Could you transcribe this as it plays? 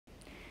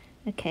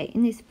Okay,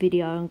 in this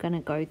video I'm going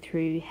to go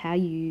through how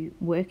you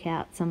work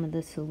out some of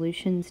the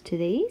solutions to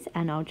these,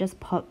 and I'll just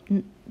pop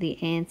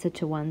the answer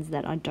to ones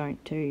that I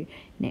don't do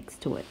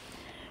next to it.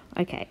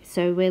 Okay,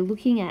 so we're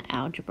looking at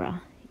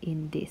algebra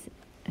in this.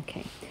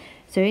 Okay,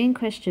 so in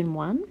question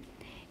 1,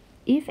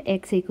 if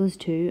x equals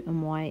 2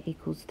 and y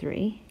equals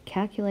 3,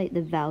 calculate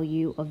the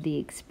value of the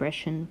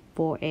expression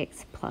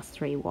 4x plus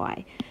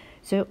 3y.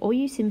 So all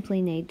you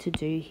simply need to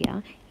do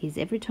here is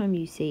every time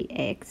you see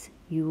x,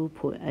 you will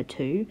put a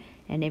 2,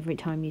 and every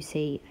time you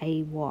see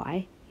a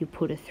y, you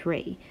put a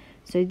 3.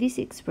 So this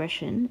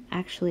expression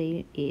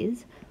actually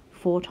is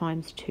 4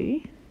 times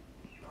 2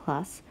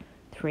 plus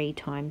 3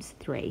 times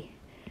 3.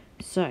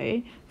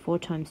 So 4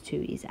 times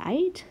 2 is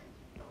 8,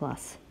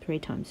 plus 3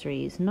 times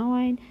 3 is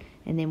 9,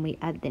 and then we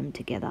add them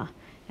together,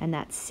 and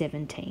that's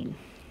 17.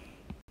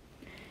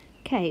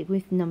 Okay,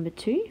 with number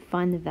 2,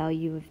 find the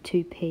value of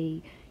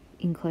 2p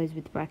enclosed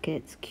with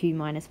brackets q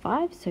minus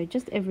 5. So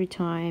just every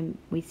time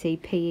we see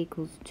p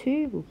equals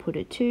 2, we'll put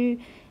a 2,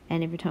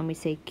 and every time we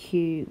see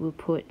q, we'll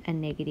put a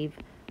negative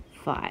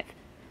 5.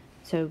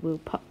 So we'll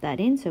pop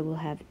that in, so we'll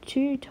have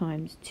 2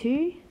 times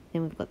 2,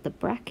 then we've got the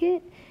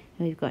bracket,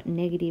 and we've got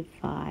negative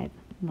 5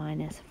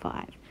 minus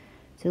 5.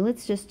 So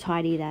let's just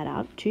tidy that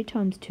up. 2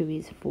 times 2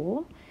 is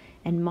 4,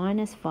 and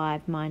minus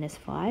 5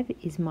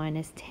 is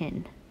minus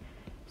 10.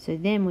 So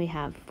then we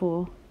have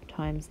 4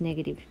 times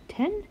negative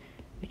 10,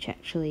 which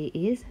actually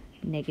is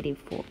negative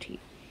 40.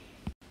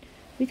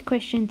 With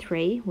question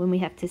 3, when we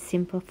have to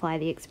simplify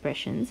the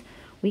expressions,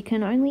 we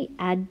can only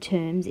add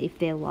terms if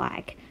they're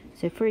like.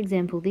 So for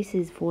example, this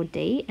is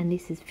 4d and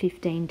this is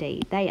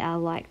 15d. They are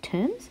like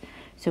terms,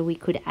 so we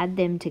could add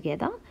them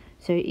together.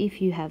 So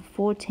if you have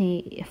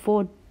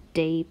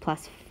 4d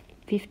plus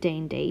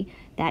 15d,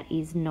 that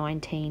is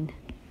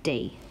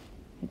 19d.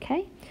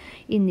 Okay?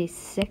 In this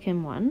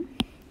second one,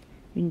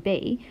 in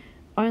B,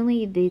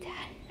 only the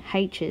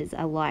h's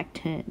are like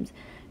terms.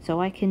 So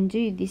I can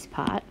do this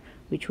part,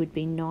 which would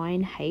be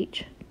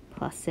 9h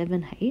plus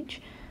 7h,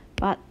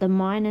 but the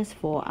minus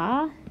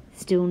 4r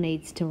still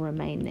needs to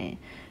remain there.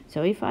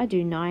 So if I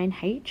do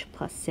 9h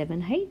plus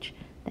 7h,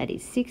 that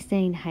is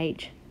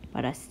 16h,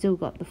 but I still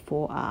got the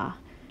 4r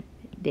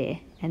there,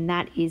 and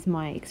that is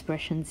my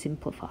expression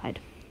simplified.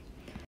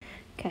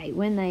 Okay,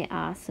 when they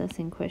ask us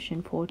in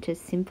question 4 to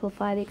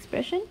simplify the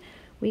expression,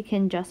 we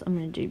can just, I'm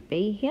going to do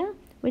B here,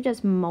 we're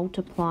just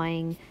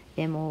multiplying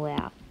them all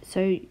out.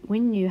 So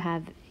when you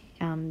have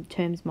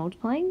terms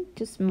multiplying,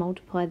 just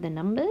multiply the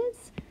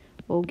numbers,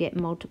 all get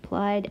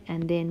multiplied,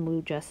 and then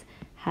we'll just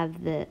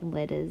have the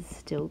letters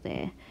still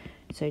there.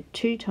 So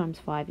 2 times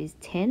 5 is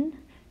 10,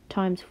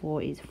 times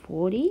 4 is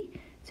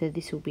 40, so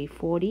this will be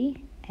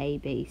 40, A,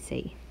 B,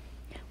 C.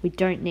 We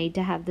don't need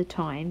to have the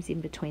times in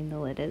between the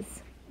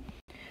letters.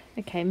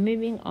 Okay,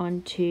 moving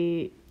on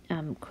to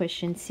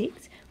question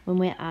 6, when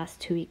we're asked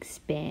to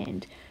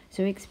expand.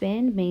 So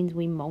expand means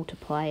we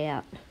multiply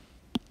out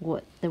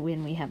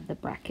when we have the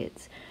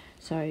brackets.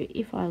 So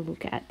if I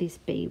look at this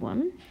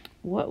B1,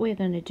 what we're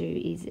going to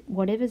do is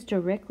whatever's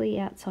directly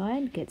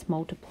outside gets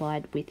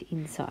multiplied with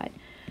inside.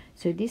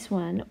 So this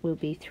one will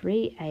be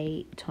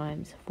 3a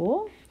times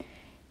 4,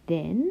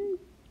 then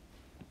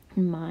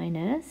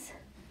minus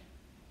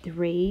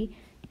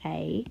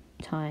 3a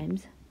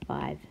times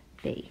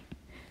 5b.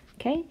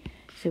 Okay,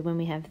 so when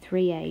we have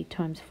 3a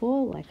times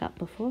 4, like up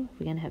before,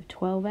 we're going to have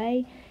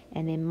 12a,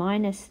 and then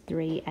minus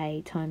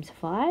 3a times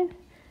 5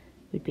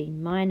 would be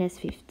minus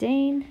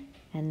 15,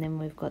 and then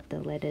we've got the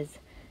letters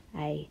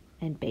A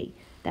and B.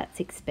 That's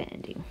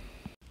expanding.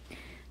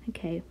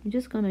 Okay, I'm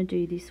just going to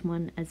do this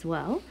one as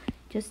well,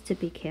 just to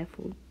be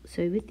careful.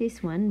 So with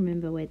this one,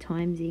 remember we're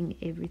timesing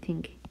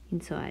everything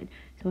inside.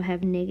 So I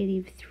have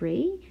negative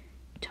 3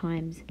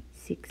 times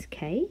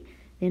 6k,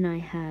 then I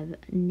have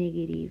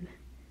negative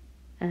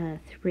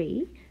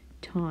 3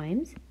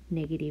 times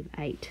negative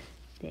 8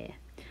 there.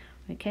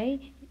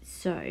 Okay,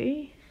 so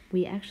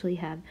we actually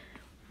have,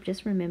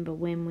 just remember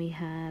when we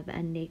have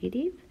a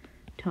negative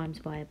times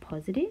by a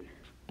positive,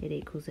 it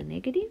equals a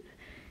negative,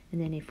 and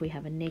then if we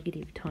have a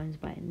negative times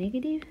by a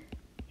negative,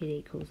 it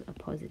equals a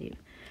positive.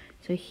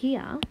 So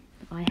here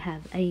I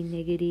have a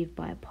negative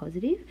by a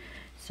positive,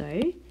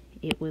 so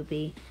it will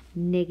be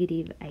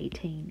negative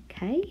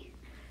 18k.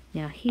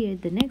 Now here,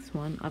 the next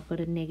one, I've got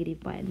a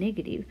negative by a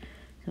negative,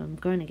 so I'm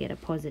going to get a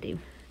positive.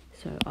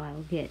 So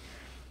I'll get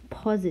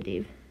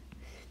positive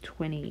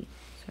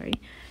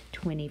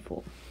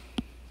 24.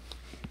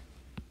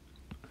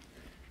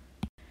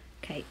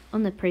 Okay,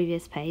 on the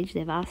previous page,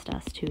 they've asked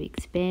us to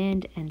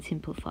expand and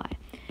simplify.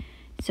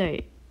 So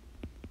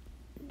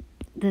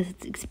the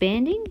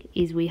expanding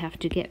is we have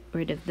to get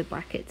rid of the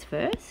brackets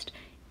first,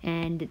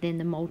 and then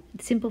the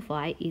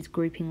simplify is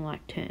grouping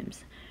like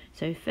terms.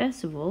 So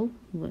first of all,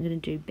 we're going to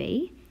do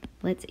B.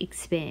 Let's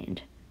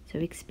expand. So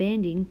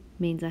expanding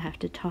means I have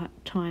to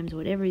times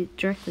whatever is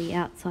directly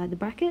outside the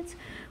brackets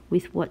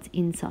with what's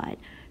inside.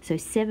 So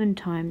 7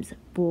 times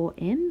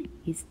 4m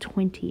is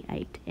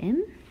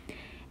 28m,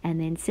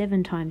 and then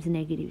 7 times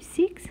negative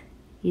 6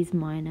 is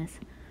minus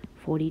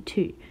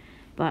 42.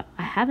 But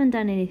I haven't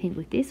done anything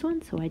with this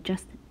one, so I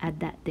just add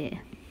that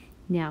there.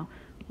 Now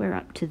we're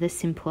up to the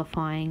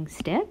simplifying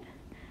step.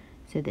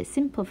 So the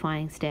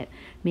simplifying step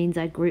means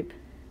I group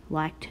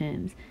like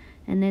terms,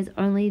 and there's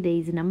only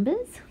these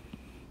numbers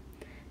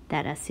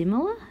that are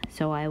similar,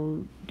 so I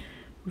will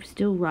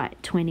still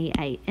write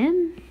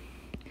 28m,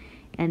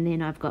 and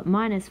then I've got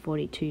minus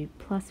 42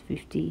 plus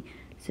 50,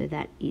 so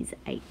that is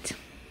 8.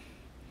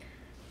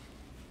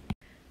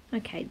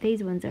 Okay,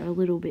 these ones are a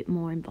little bit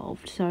more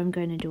involved, so I'm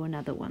going to do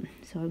another one.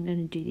 So I'm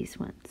going to do this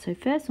one. So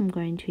first I'm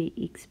going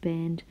to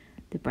expand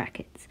the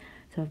brackets.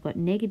 So I've got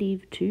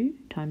negative 2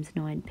 times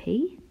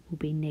 9p will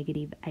be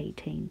negative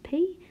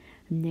 18p,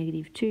 and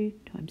negative 2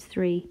 times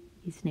 3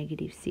 is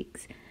negative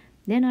 6.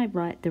 Then I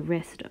write the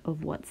rest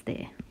of what's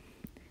there,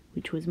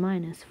 which was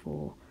minus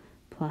 4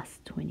 plus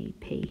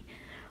 20p.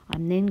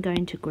 I'm then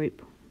going to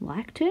group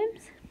like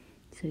terms.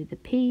 So the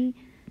p's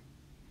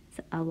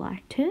are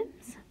like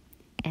terms,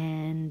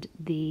 and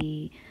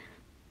the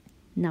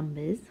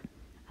numbers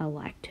are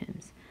like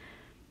terms.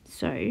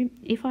 So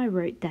if I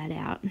wrote that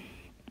out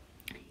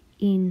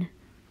in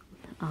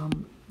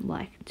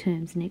like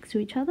terms next to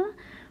each other,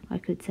 I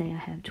could say I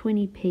have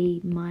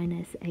 20p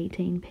minus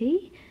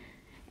 18p,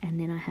 and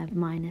then I have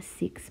minus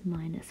 6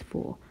 minus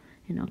 4.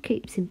 And I'll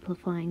keep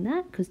simplifying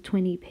that because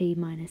 20p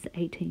minus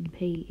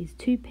 18p is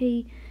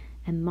 2p,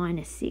 and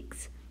minus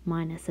 6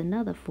 minus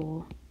another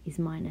 4 is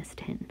minus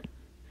 10.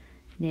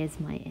 There's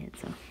my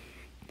answer.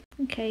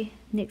 Okay,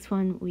 next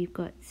one we've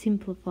got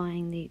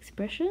simplifying the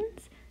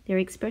expressions. They're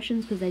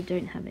expressions because they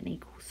don't have an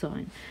equal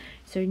sign.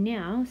 So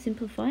now,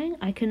 simplifying,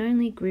 I can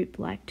only group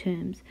like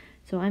terms.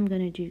 So I'm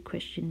going to do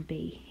question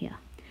B here.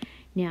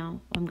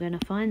 Now, I'm going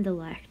to find the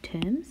like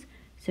terms.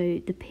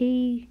 So the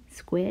p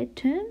squared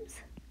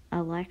terms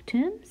are like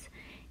terms,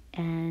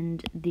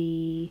 and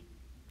the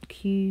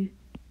q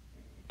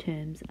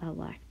terms are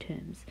like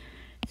terms.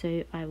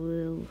 So I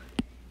will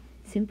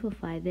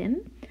simplify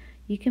them.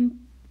 You can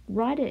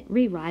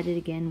rewrite it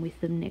again with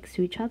them next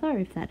to each other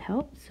if that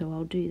helps, so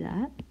I'll do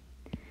that.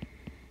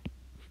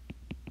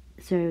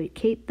 So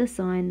keep the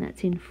sign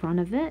that's in front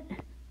of it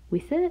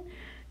with it.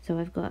 So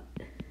I've got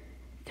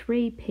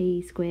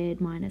 3p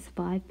squared minus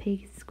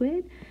 5p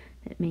squared.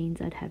 That means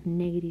I'd have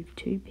negative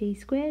 2p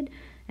squared,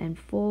 and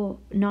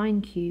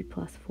 9q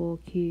plus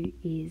 4q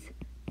is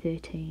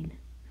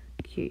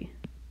 13q.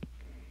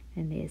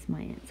 And there's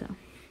my answer.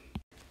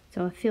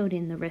 So I filled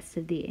in the rest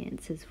of the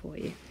answers for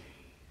you.